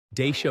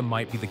Dacia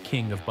might be the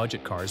king of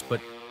budget cars, but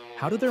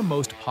how do their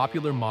most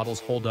popular models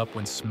hold up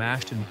when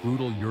smashed in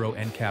brutal Euro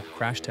NCAP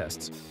crash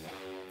tests?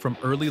 From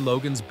early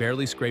Logans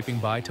barely scraping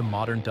by to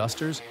modern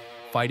Dusters,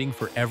 fighting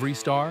for every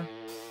star?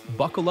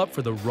 Buckle up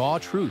for the raw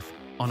truth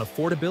on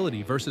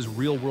affordability versus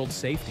real-world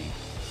safety.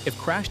 If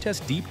crash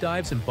test deep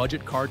dives and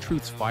budget car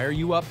truths fire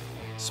you up,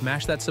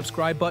 smash that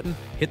subscribe button,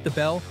 hit the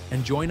bell,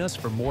 and join us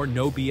for more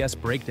no BS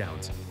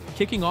breakdowns.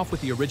 Kicking off with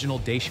the original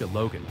Dacia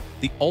Logan,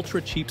 the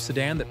ultra-cheap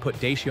sedan that put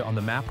Dacia on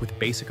the map with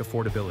basic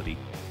affordability.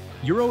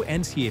 Euro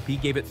NCAP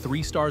gave it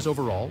 3 stars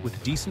overall,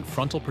 with decent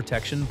frontal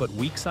protection but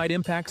weak side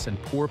impacts and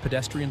poor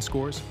pedestrian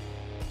scores.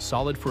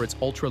 Solid for its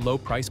ultra-low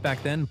price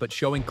back then, but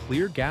showing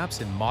clear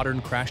gaps in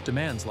modern crash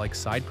demands like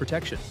side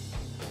protection.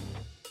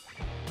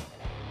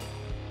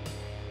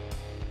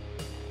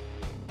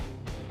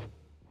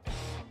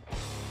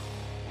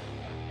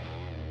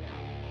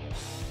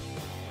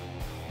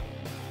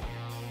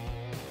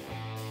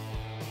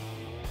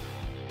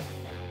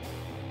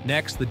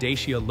 Next, the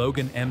Dacia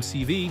Logan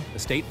MCV, the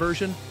state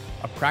version,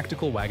 a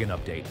practical wagon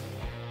update.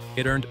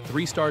 It earned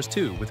 3 stars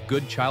too, with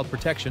good child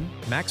protection,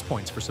 max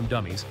points for some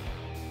dummies,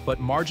 but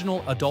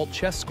marginal adult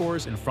chest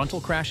scores in frontal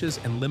crashes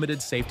and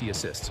limited safety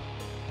assists.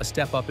 A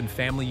step up in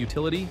family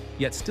utility,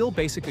 yet still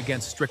basic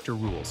against stricter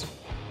rules.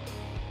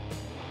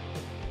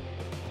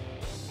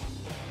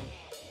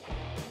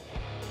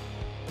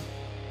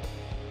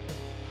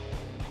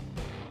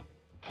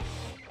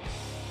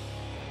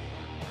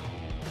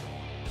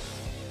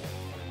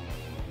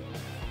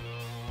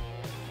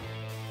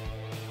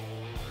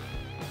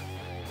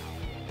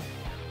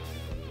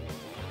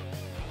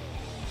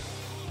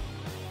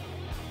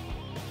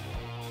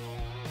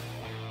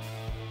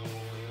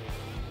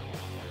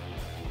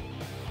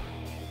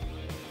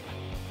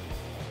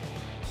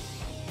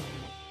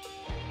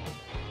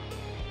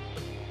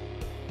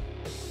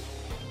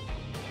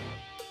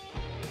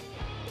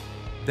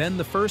 Then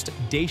the first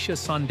Dacia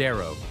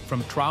Sandero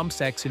from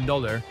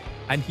 $600,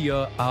 and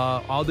here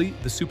Audi,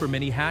 the super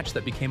mini hatch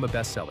that became a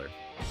bestseller.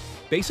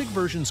 Basic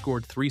version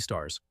scored 3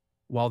 stars,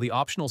 while the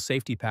optional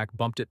safety pack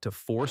bumped it to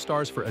 4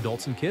 stars for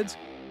adults and kids.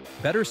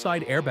 Better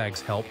side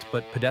airbags helped,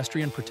 but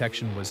pedestrian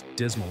protection was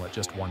dismal at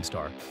just 1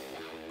 star.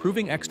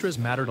 Proving extras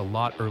mattered a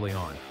lot early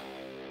on.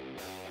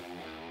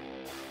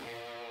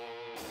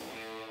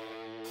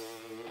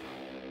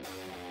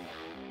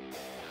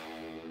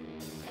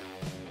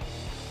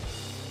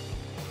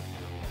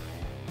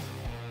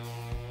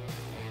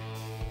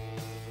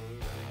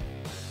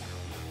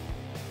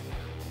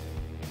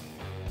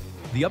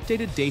 The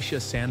updated Dacia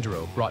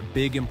Sandero brought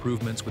big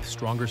improvements with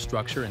stronger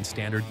structure and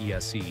standard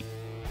ESC.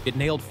 It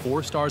nailed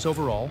 4 stars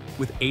overall,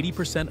 with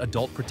 80%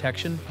 adult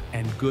protection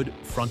and good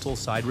frontal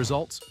side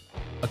results.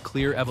 A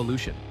clear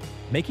evolution,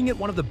 making it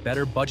one of the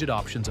better budget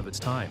options of its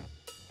time.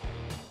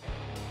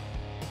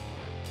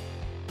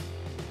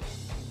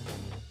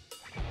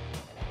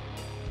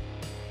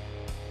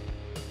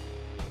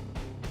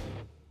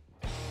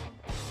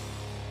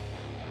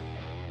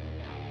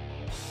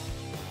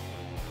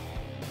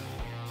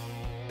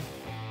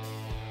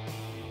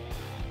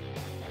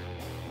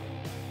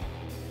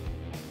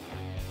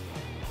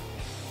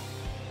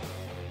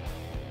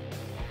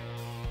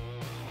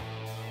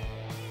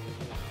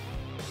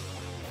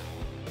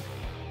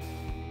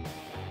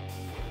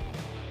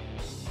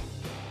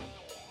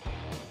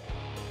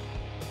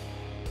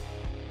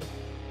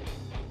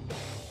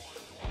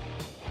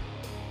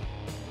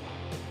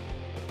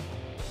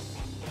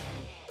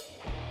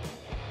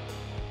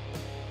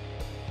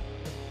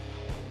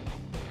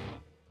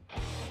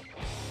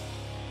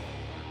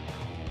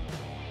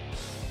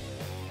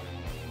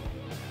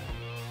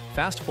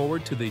 Fast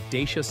forward to the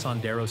Dacia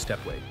Sandero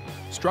stepway,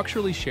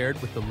 structurally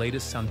shared with the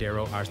latest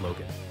Sandero Rs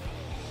Logan.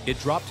 It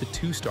dropped to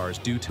 2 stars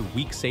due to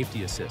weak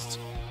safety assists.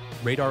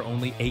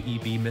 Radar-only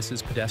AEB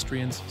misses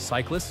pedestrians,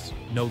 cyclists,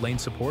 no lane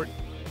support.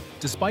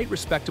 Despite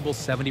respectable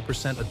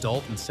 70%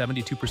 adult and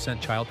 72%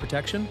 child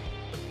protection,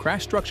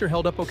 crash structure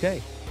held up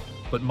okay,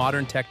 but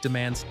modern tech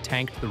demands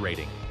tanked the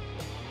rating.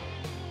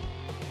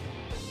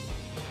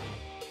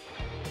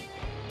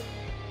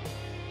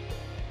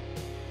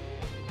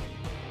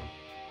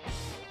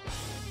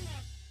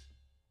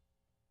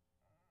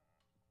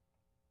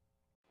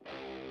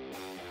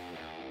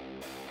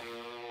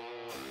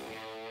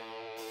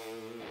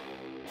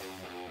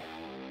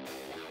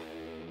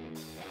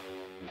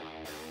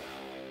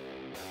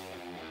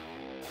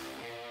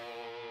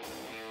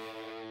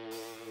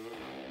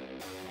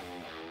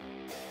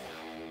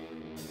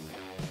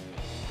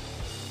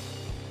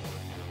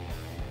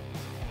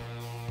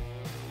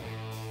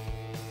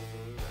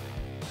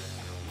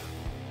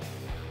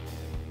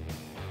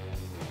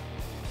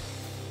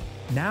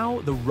 Now,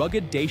 the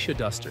rugged Dacia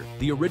Duster,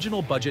 the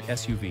original budget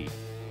SUV.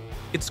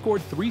 It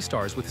scored 3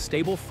 stars with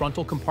stable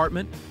frontal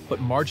compartment, but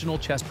marginal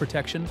chest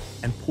protection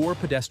and poor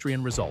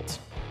pedestrian results.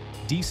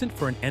 Decent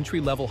for an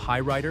entry-level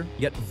high rider,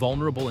 yet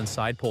vulnerable in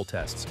side pole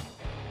tests.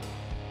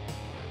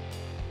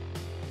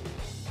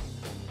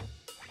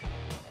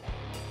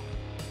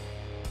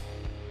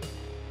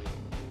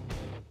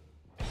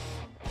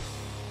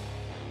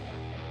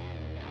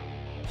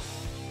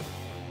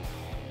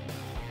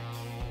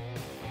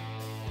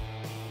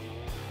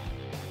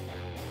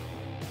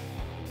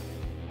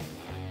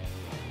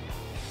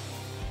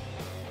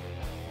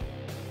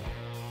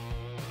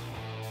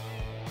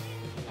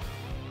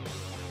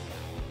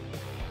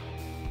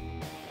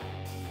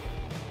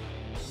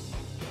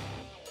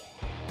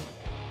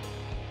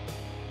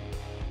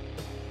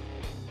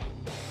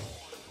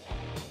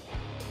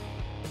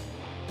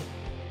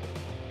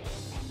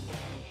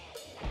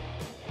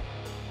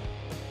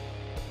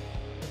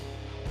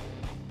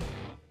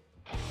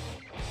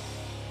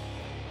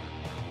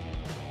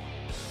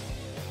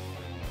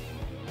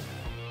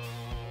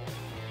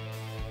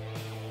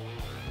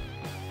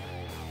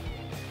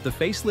 The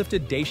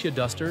facelifted Dacia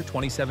Duster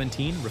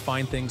 2017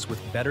 refined things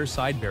with better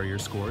side barrier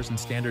scores and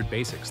standard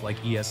basics like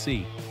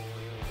ESC.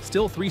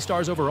 Still 3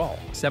 stars overall,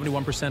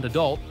 71%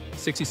 adult,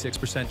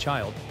 66%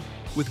 child,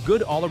 with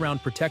good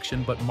all-around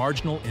protection but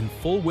marginal in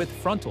full-width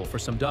frontal for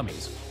some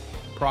dummies.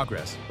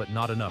 Progress, but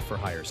not enough for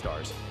higher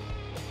stars.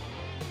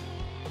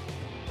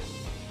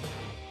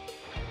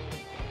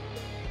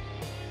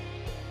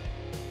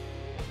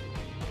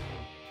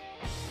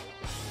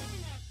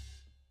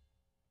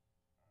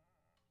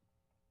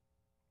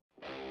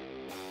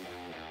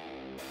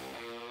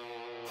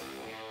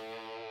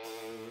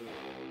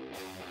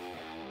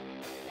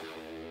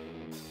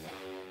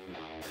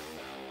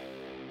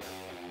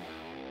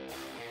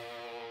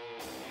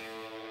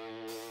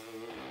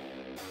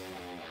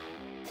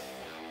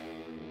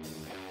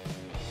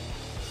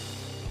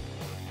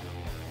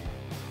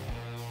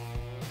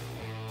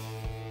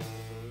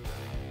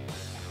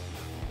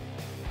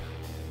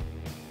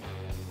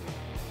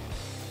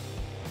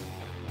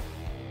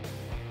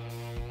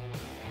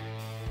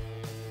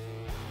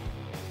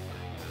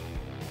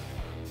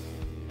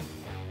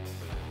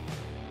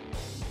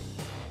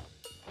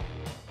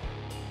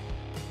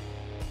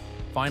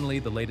 Finally,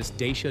 the latest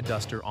Dacia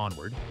Duster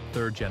Onward,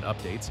 3rd Gen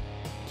updates,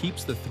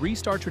 keeps the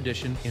 3-star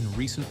tradition in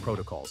recent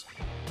protocols,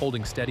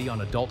 holding steady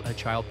on adult and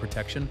child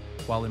protection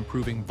while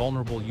improving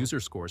vulnerable user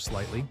scores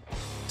slightly.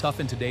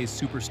 Tough in today's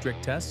super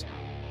strict tests,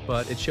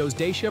 but it shows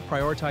Dacia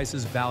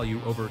prioritizes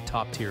value over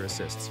top-tier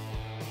assists.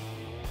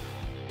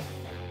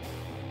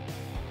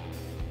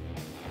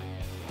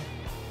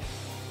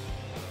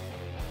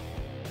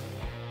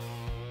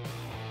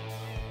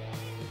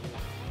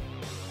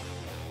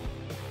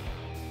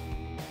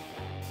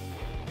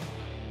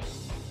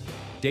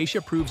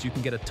 Dacia proves you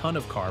can get a ton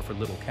of car for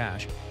little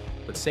cash,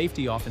 but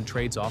safety often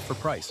trades off for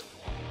price.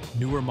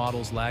 Newer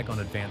models lag on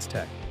advanced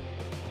tech.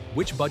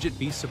 Which budget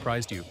beast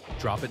surprised you?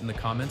 Drop it in the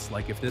comments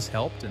like if this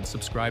helped, and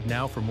subscribe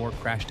now for more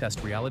crash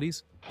test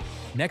realities.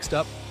 Next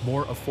up,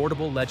 more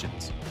affordable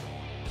legends.